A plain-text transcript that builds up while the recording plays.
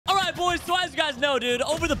boys, so as you guys know, dude,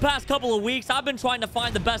 over the past couple of weeks, I've been trying to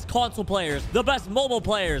find the best console players, the best mobile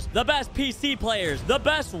players, the best PC players, the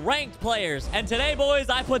best ranked players. And today, boys,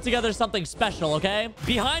 I put together something special, okay?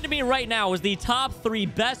 Behind me right now is the top 3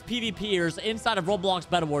 best PvPers inside of Roblox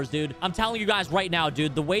BedWars, dude. I'm telling you guys right now,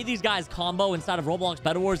 dude, the way these guys combo inside of Roblox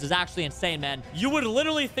BedWars is actually insane, man. You would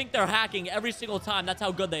literally think they're hacking every single time. That's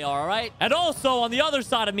how good they are, all right? And also, on the other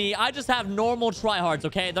side of me, I just have normal tryhards,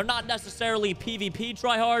 okay? They're not necessarily PvP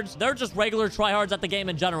tryhards. They're just regular tryhards at the game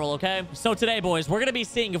in general, okay? So today, boys, we're gonna be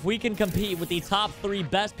seeing if we can compete with the top 3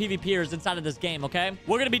 best PvPers inside of this game, okay?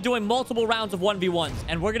 We're gonna be doing multiple rounds of 1v1s,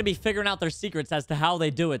 and we're gonna be figuring out their secrets as to how they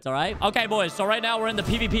do it, all right? Okay, boys, so right now we're in the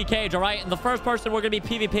PvP cage, all right? And the first person we're gonna be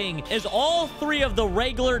PvPing is all 3 of the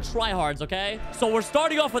regular tryhards, okay? So we're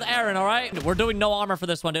starting off with Aaron, all right? We're doing no armor for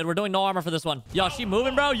this one, dude. We're doing no armor for this one. Yo, she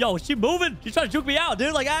moving, bro? Yo, she moving? She's trying to juke me out,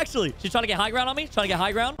 dude. Like, actually. She's trying to get high ground on me. Trying to get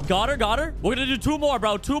high ground. Got her, got her. We're gonna do 2 more,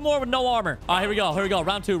 bro. 2 more with no armor. All right, here we go. Here we go.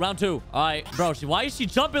 Round 2, round 2. All right, bro. Why is she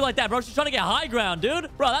jumping like that, bro? She's trying to get high ground, dude.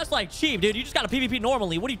 Bro, that's like cheap, dude. You just gotta PvP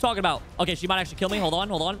normally. What are you talking about? Okay, she might actually kill me. Hold on,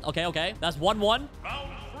 hold on. Okay, okay. That's 1-1. Round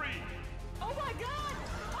 3. Oh my god!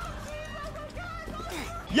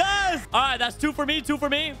 Yes! All right, that's 2 for me, 2 for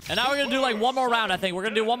me. And now we're gonna do like 1 more round, I think. We're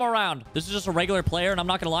gonna do 1 more round. This is just a regular player, and I'm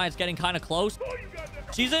not gonna lie, it's getting kind of close.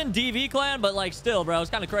 She's in DV clan, but like still, bro,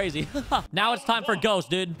 it's kind of crazy. Now it's time for Ghost,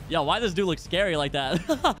 dude. Yo, why does dude look scary like that?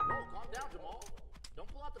 Bro, calm down, Jamal.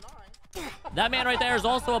 Don't pull out the 9. That man right there is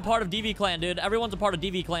also a part of DV clan, dude. Everyone's a part of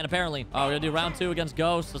DV clan, apparently. Oh, we're gonna do round 2 against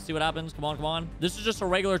Ghost. Let's see what happens. Come on, come on. This is just a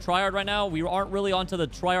regular tryhard right now. We aren't really onto the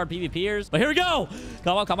tryhard PvPers. But here we go.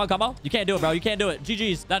 Come on, come on, come on. You can't do it, bro. You can't do it.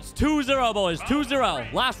 GG's. That's 2-0, boys.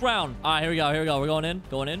 2-0. Last round. All right, here we go. Here we go. We're going in.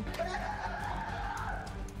 Going in.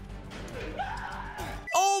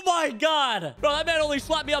 Oh my god, bro, that man only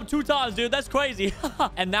slapped me up 2 times, dude. That's crazy.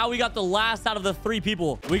 And now we got the last out of the 3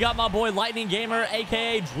 people. We got my boy Lightning Gamer,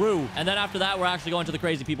 aka Drew, and then after that we're actually going to the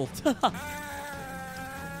crazy people.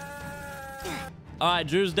 All right,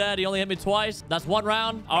 Drew's dead. He only hit me twice. That's 1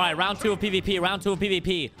 round. All right, round 2 of PvP. Round 2 of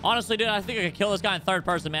PvP. Honestly, dude, I think I could kill this guy in 3rd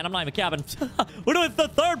person, man. I'm not even capping. We're doing the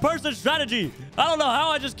 3rd person strategy. I don't know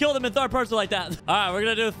how I just killed him in 3rd person like that. All right, we're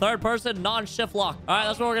going to do 3rd person non-shift lock. All right,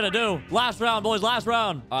 that's what we're going to do. Last round, boys. Last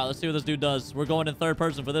round. All right, let's see what this dude does. We're going in 3rd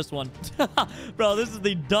person for this one. Bro, this is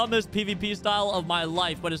the dumbest PvP style of my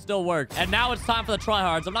life, but it still works. And now it's time for the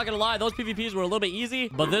tryhards. I'm not going to lie. Those PvPs were a little bit easy,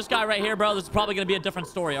 but this guy right here, bro, this is probably going to be a different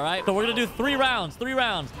story, all right? So we're going to do 3 rounds. 3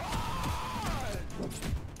 rounds.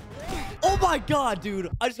 Oh my god, dude.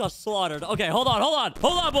 I just got slaughtered. Okay, hold on, hold on.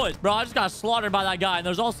 Hold on, boys. Bro, I just got slaughtered by that guy. And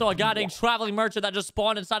there's also a goddamn traveling merchant that just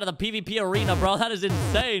spawned inside of the PvP arena, bro. That is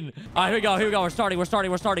insane. All right, here we go. Here we go. We're starting. We're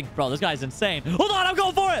starting. We're starting. Bro, this guy's insane. Hold on. I'm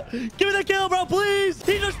going for it. Give me the kill, bro, please.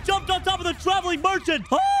 He just jumped on top of the traveling merchant.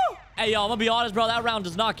 Oh! Hey, yo, I'm gonna be honest, bro. That round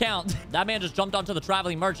does not count. That man just jumped onto the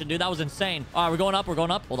traveling merchant, dude. That was insane. All right, we're going up. We're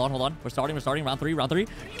going up. Hold on, hold on. We're starting. We're starting. Round 3. Round 3.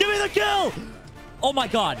 Give me the kill. Oh my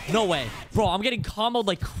god, no way. Bro, I'm getting comboed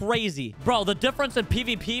like crazy. Bro, the difference in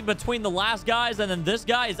PvP between the last guys and then this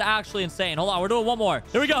guy is actually insane. Hold on, we're doing 1 more.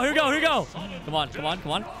 Here we go, here we go, here we go. Come on, come on,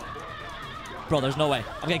 come on. Bro, there's no way.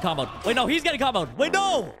 I'm getting comboed. Wait, no, he's getting comboed. Wait,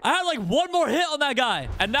 no. I had like 1 more hit on that guy.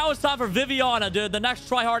 And now it's time for Viviana, dude. The next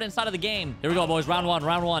tryhard inside of the game. Here we go, boys. Round 1,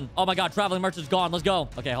 round 1. Oh my god, traveling merchant's gone. Let's go.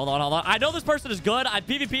 Okay, hold on, hold on. I know this person is good. I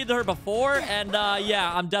PvP'd her before. And yeah,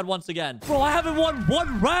 I'm dead once again. Bro, I haven't won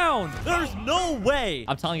 1 round. There's no way.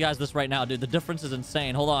 I'm telling you guys this right now, dude. The difference is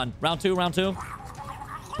insane. Hold on. Round 2, round 2.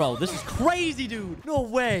 Bro, this is crazy, dude. No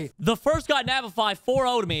way. The first guy Navify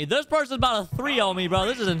 4-0'd me. This person's about to 3-0 me, bro.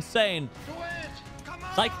 This is insane.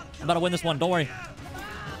 Psych. I'm about to win this one. Don't worry.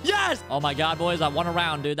 Yes! Oh my god, boys. I won a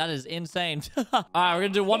round, dude. That is insane. All right, we're gonna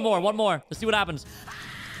do 1 more. 1 more. Let's see what happens.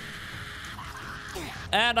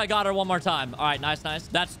 And I got her 1 more time. All right, nice, nice.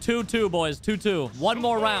 That's 2-2, boys. 2-2. 1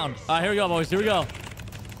 more round. All right, here we go, boys. Here we go.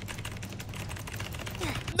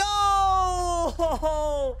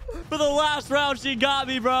 No! For the last round, she got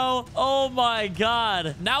me, bro. Oh my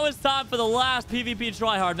god. Now it's time for the last PvP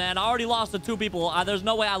tryhard, man. I already lost to 2 people. There's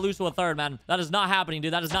no way I lose to a 3rd, man. That is not happening,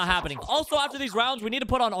 dude. That is not happening. Also, after these rounds, we need to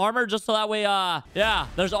put on armor just so that way, yeah,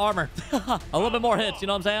 there's armor. A little bit more hits, you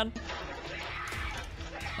know what I'm saying?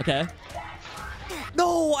 Okay.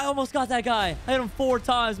 No, I almost got that guy. I hit him 4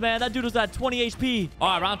 times, man. That dude was at 20 HP. All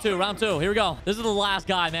right, round 2, round 2. Here we go. This is the last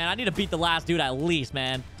guy, man. I need to beat the last dude at least,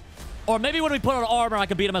 man. Or maybe when we put on armor, I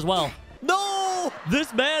can beat him as well. No!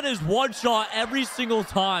 This man is 1-shot every single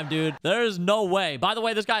time, dude. There is no way. By the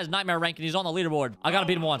way, this guy is nightmare rank and he's on the leaderboard. I gotta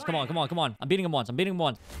beat him once. Come on, come on, come on. I'm beating him once. I'm beating him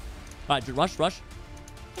once. All right, rush, rush.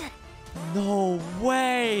 No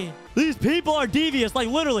way. These people are devious, like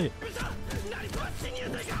literally.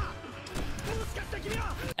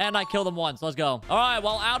 And I killed him once. Let's go. All right.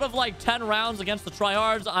 Well, out of like 10 rounds against the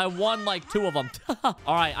tryhards, I won like 2 of them. All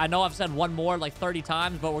right. I know I've said one more like 30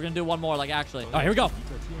 times, but we're going to do one more like actually. All right. Here we go.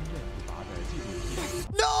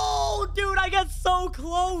 No, dude, I get so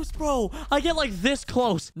close, bro. I get like this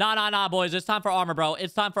close. Nah, boys. It's time for armor, bro.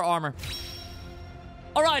 It's time for armor.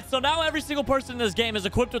 All right, so now every single person in this game is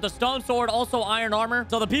equipped with a stone sword, also iron armor.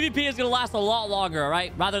 So the PvP is going to last a lot longer, all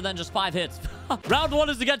right? Rather than just 5 hits. Round 1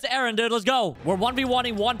 is against Aaron, dude. Let's go. We're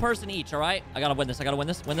 1v1ing 1 person each, all right? I got to win this. I got to win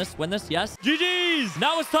this. Win this. Yes. GG's.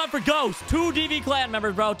 Now it's time for Ghost. 2 DV clan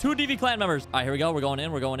members, bro. 2 DV clan members. All right, here we go. We're going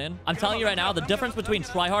in. I'm telling you right now, the difference between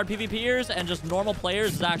tryhard PvPers and just normal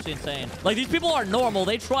players is actually insane. Like, these people are normal.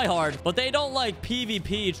 They try hard, but they don't like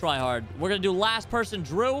PvP try hard. We're going to do last person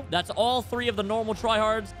Drew. That's all 3 of the normal tryhards.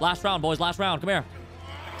 Last round, boys. Last round. Come here.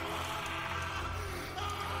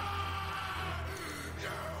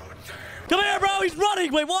 Come here, bro. He's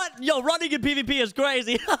running. Wait, what? Yo, running in PvP is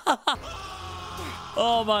crazy.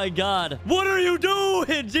 Oh, my God. What are you doing?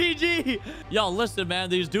 GG. Yo, listen, man.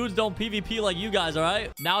 These dudes don't PvP like you guys, all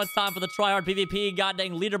right? Now it's time for the tryhard PvP.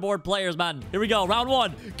 Goddamn leaderboard players, man. Here we go. Round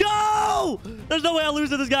 1. Go! There's no way I lose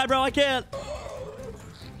to this guy, bro. I can't.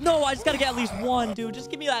 No, I just gotta get at least 1, dude. Just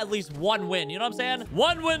give me at least 1 win. You know what I'm saying?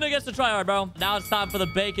 1 win against the tryhard, bro. Now it's time for the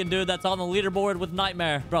bacon, dude. That's on the leaderboard with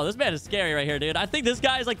Nightmare. Bro, this man is scary right here, dude. I think this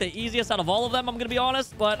guy is like the easiest out of all of them. I'm gonna be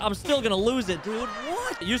honest, but I'm still gonna lose it, dude.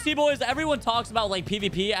 What? You see, boys, everyone talks about like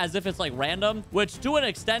PvP as if it's like random, which to an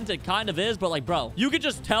extent it kind of is, but like, bro, you could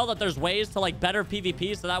just tell that there's ways to like better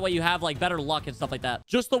PvP, so that way you have like better luck and stuff like that.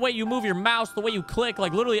 Just the way you move your mouse, the way you click,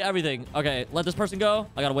 like literally everything. Okay, let this person go.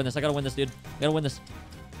 I gotta win this, dude. I gotta win this.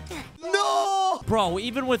 No! Bro,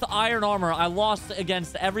 even with iron armor, I lost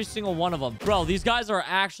against every single one of them. Bro, these guys are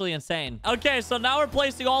actually insane. Okay, so now we're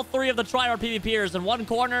placing all 3 of the tryhard PvPers in one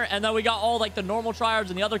corner, and then we got all, like, the normal tryhards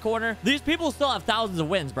in the other corner. These people still have thousands of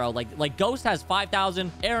wins, bro. Like Ghost has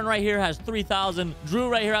 5,000. Aaron right here has 3,000. Drew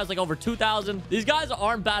right here has, like, over 2,000. These guys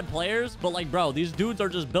aren't bad players, but, like, bro, these dudes are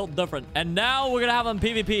just built different. And now we're gonna have them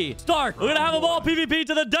PvP. Start! We're gonna have them all PvP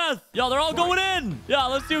to the death! Yo, they're all going in! Yeah,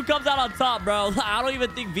 let's see who comes out on top, bro. I don't even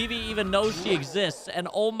think Vivi even knows she exists, and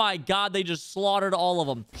oh my God, they just slaughtered all of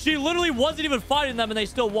them. She literally wasn't even fighting them, and they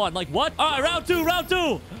still won. Like, what? All right, round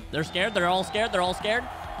 2. They're scared. They're all scared. All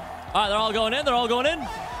right, they're all going in.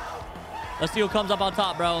 Let's see who comes up on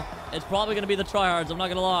top, bro. It's probably gonna be the tryhards. I'm not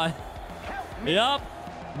gonna lie. Yep.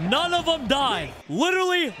 None of them died.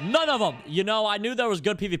 Literally none of them. You know, I knew there was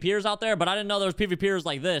good PvPers out there, but I didn't know there was PvPers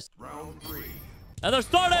like this. Round 3. And they're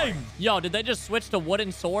starting! Yo, did they just switch to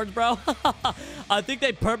wooden swords, bro? I think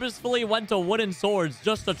they purposefully went to wooden swords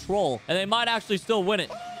just to troll. And they might actually still win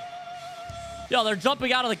it. Yo, they're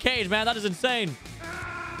jumping out of the cage, man. That is insane.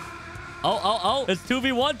 Oh. It's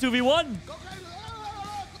 2v1.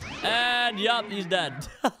 And, yup, he's dead.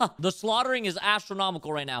 The slaughtering is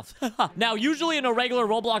astronomical right now. Now, usually in a regular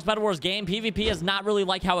Roblox BedWars game, PvP is not really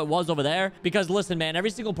like how it was over there. Because, listen, man,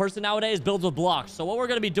 every single person nowadays builds with blocks. So what we're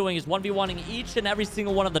going to be doing is 1v1ing each and every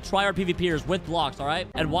single one of the tryhard PvPers with blocks, all right?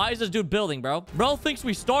 And why is this dude building, bro? Bro thinks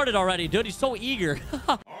we started already, dude. He's so eager.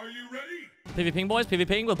 Are you ready? PvPing, boys.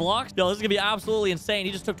 PvPing with blocks. Yo, this is gonna be absolutely insane.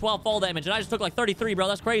 He just took 12 fall damage, and I just took like 33, bro.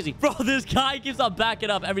 That's crazy. Bro, this guy keeps on backing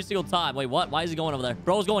up every single time. Wait, what? Why is he going over there?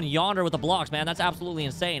 Bro's going yonder with the blocks, man. That's absolutely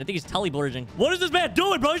insane. I think he's telebridging. What is this man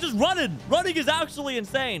doing, bro? He's just running. Running is actually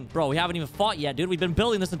insane. Bro, we haven't even fought yet, dude. We've been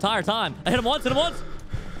building this entire time. I hit him once.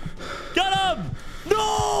 Got him!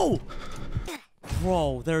 No!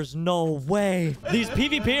 Bro, there's no way. These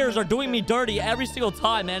PvPers are doing me dirty every single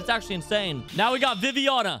time, man. It's actually insane. Now we got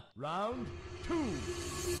Viviana. Round 2.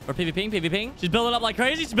 Or PvPing. She's building up like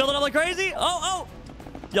crazy. Oh.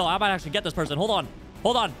 Yo, I might actually get this person. Hold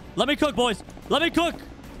on. Let me cook, boys. Let me cook.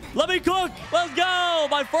 Let's go.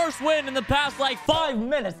 My first win in the past, like, 5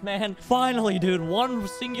 minutes, man. Finally, dude. 1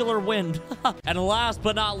 singular win. And last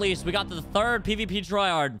but not least, we got the 3rd PvP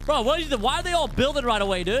tryhard. Bro, why are they all building right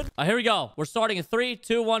away, dude? Here we go. We're starting in 3,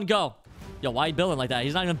 2, 1, go. Yo, why are you building like that?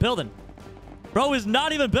 He's not even building. Bro is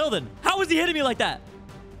not even building. How is he hitting me like that?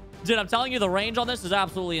 Dude, I'm telling you, the range on this is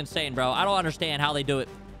absolutely insane, bro. I don't understand how they do it.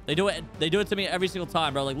 They do it to me every single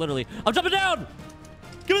time, bro. Like, literally. I'm jumping down.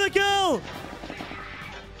 Give me the kill.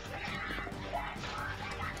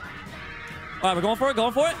 All right, we're going for it.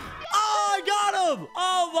 Oh, I got him.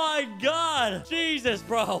 Oh, my God. Jesus,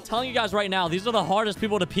 bro. I'm telling you guys right now, these are the hardest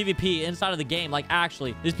people to PvP inside of the game. Like,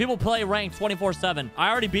 actually. These people play ranked 24/7.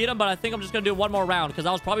 I already beat him, but I think I'm just going to do one more round because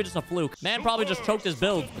that was probably just a fluke. Man probably just choked his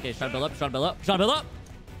build. Okay, he's trying to build up.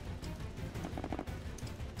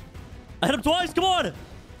 I hit him twice. Come on.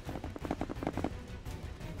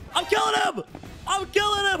 I'm killing him.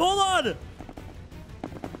 Hold on.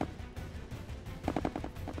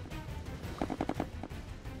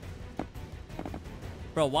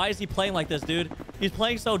 Bro, why is he playing like this, dude? He's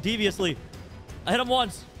playing so deviously. I hit him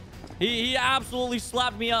once. He absolutely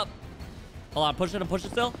slapped me up. Hold on, push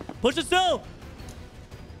it still. Push it still.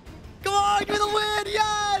 Come on, give me the win.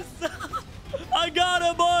 Yes. I got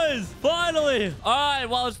it, boys. Finally. All right,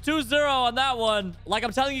 well, it's 2-0 on that one. Like,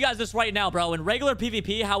 I'm telling you guys this right now, bro. In regular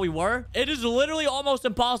PvP, how we were, it is literally almost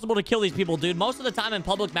impossible to kill these people, dude. Most of the time in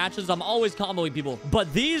public matches, I'm always comboing people.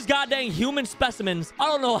 But these goddamn human specimens, I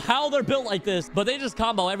don't know how they're built like this, but they just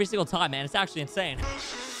combo every single time, man. It's actually insane.